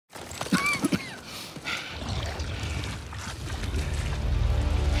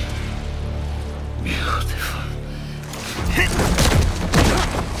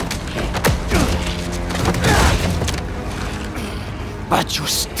But you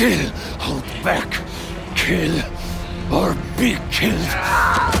still hold back. Kill or be killed.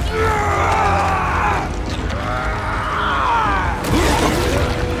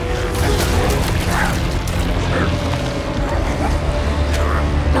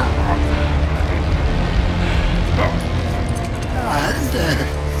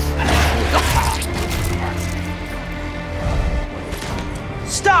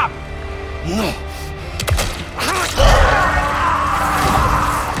 Stop! No.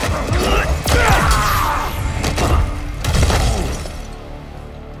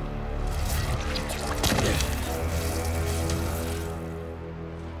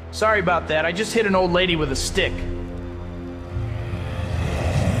 Sorry about that. I just hit an old lady with a stick.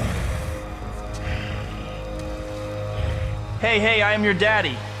 Hey, I am your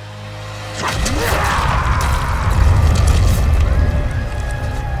daddy.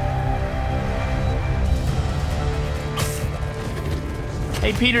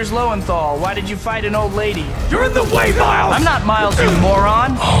 Hey, Peter's Lowenthal, why did you fight an old lady? You're in the way, Miles! I'm not Miles, you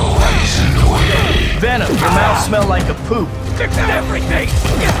moron! Always in the way. Venom, your mouth smelled like a poop. Fix everything!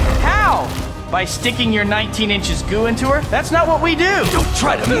 How? By sticking your 19 inches goo into her? That's not what we do! Don't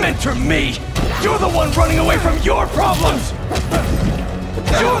try to mentor me! You're the one running away from your problems!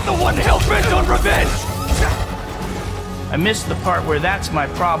 You're the one hell-bent on revenge! I missed the part where that's my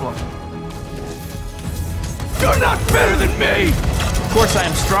problem. You're not better than me! Of course I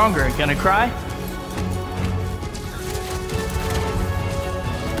am stronger. Gonna cry?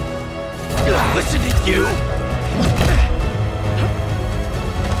 Listen to you!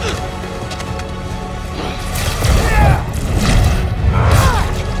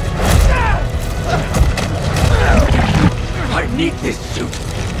 I need this suit.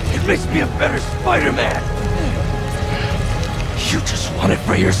 It makes me a better Spider-Man. You just want it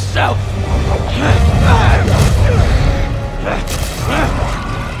for yourself.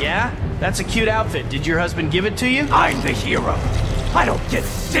 Yeah? That's a cute outfit. Did your husband give it to you? I'm the hero. I don't get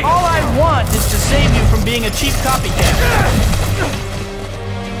sick. All I want is to save you from being a cheap copycat.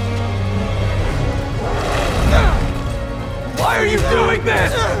 Why are you doing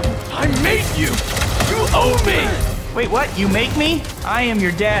this? I made you. You owe me. Wait, what? You make me? I am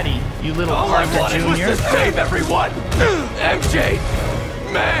your daddy, you little All I Parker wanted was Jr. to save everyone. MJ,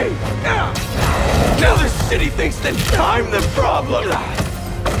 May. Now the city thinks that I'm the problem.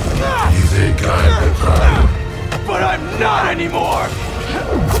 You think I'm the problem? But I'm not anymore.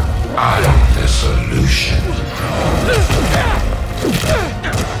 I'm the solution.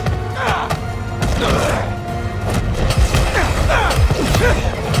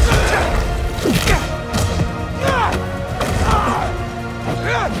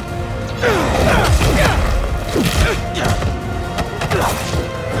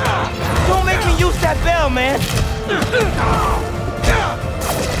 Don't make me use that bell, man!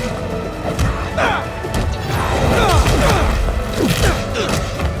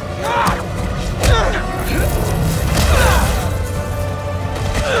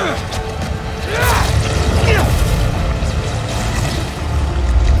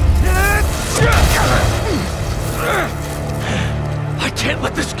 I can't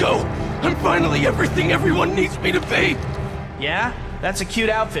let this go. I'm finally everything everyone needs me to be. Yeah? That's a cute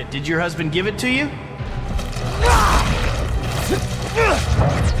outfit. Did your husband give it to you?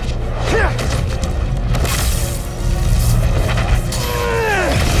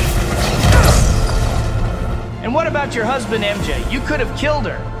 And what about your husband, MJ? You could have killed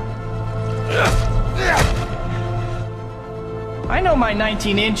her. I know my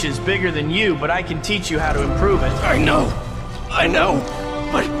 19 inch is bigger than you, but I can teach you how to improve it. I know,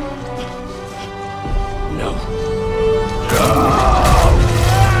 but... No.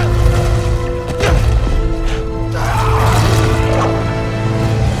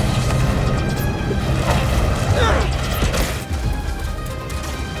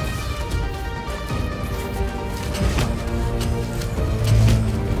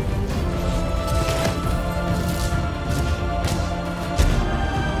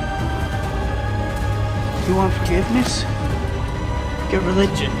 You want forgiveness? Get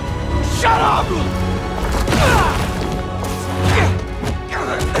religion. Shut up!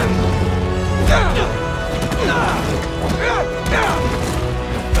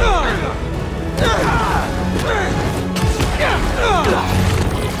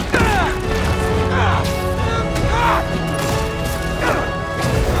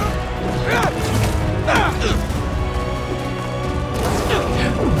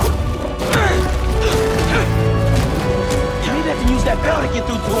 Use that bell to get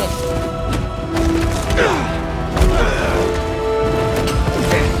through to him.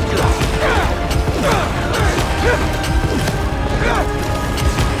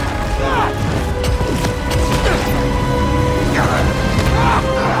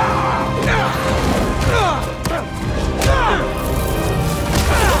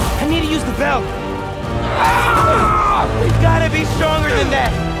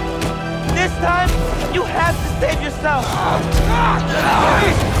 This time, you have to save yourself.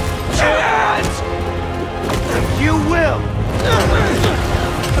 You will.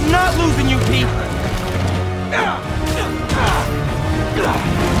 I'm not losing you, Pete.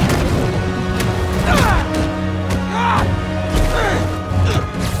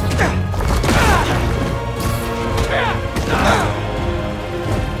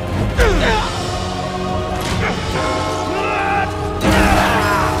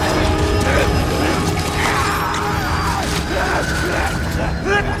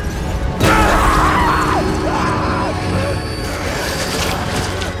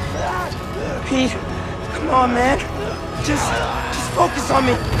 Pete, come on, man. Just focus on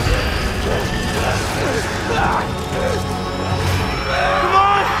me. Come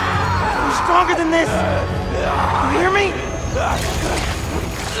on! I'm stronger than this. You hear me?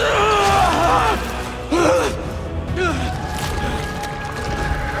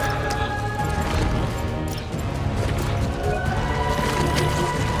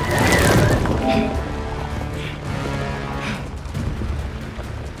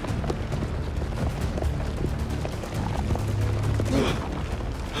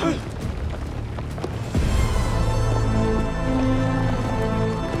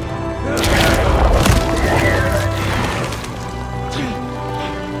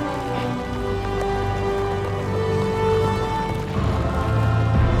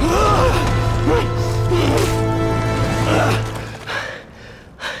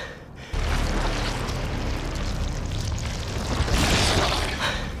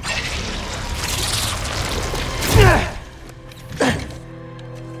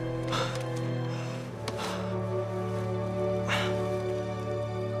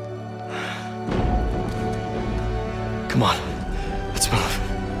 Come on, let's move.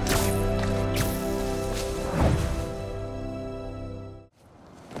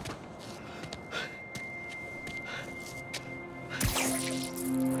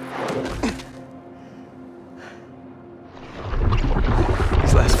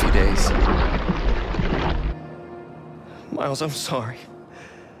 These last few days... Miles, I'm sorry.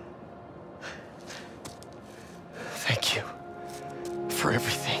 Thank you for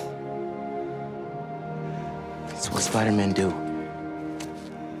everything. It's what Spider-Man do.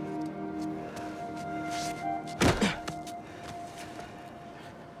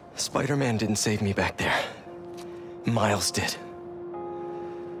 Spider-Man didn't save me back there. Miles did.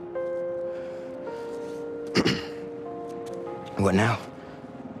 What now?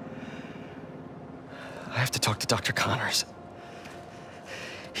 I have to talk to Dr. Connors.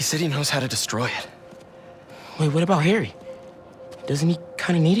 He said he knows how to destroy it. Wait, what about Harry? Doesn't he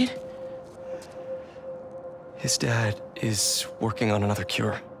kind of need it? His dad is working on another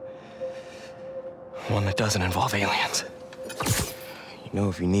cure. One that doesn't involve aliens. You know,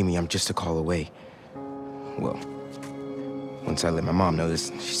 if you need me, I'm just a call away. Well, once I let my mom know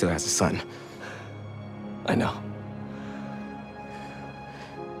this, she still has a son. I know.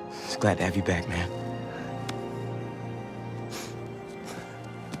 Just glad to have you back, man.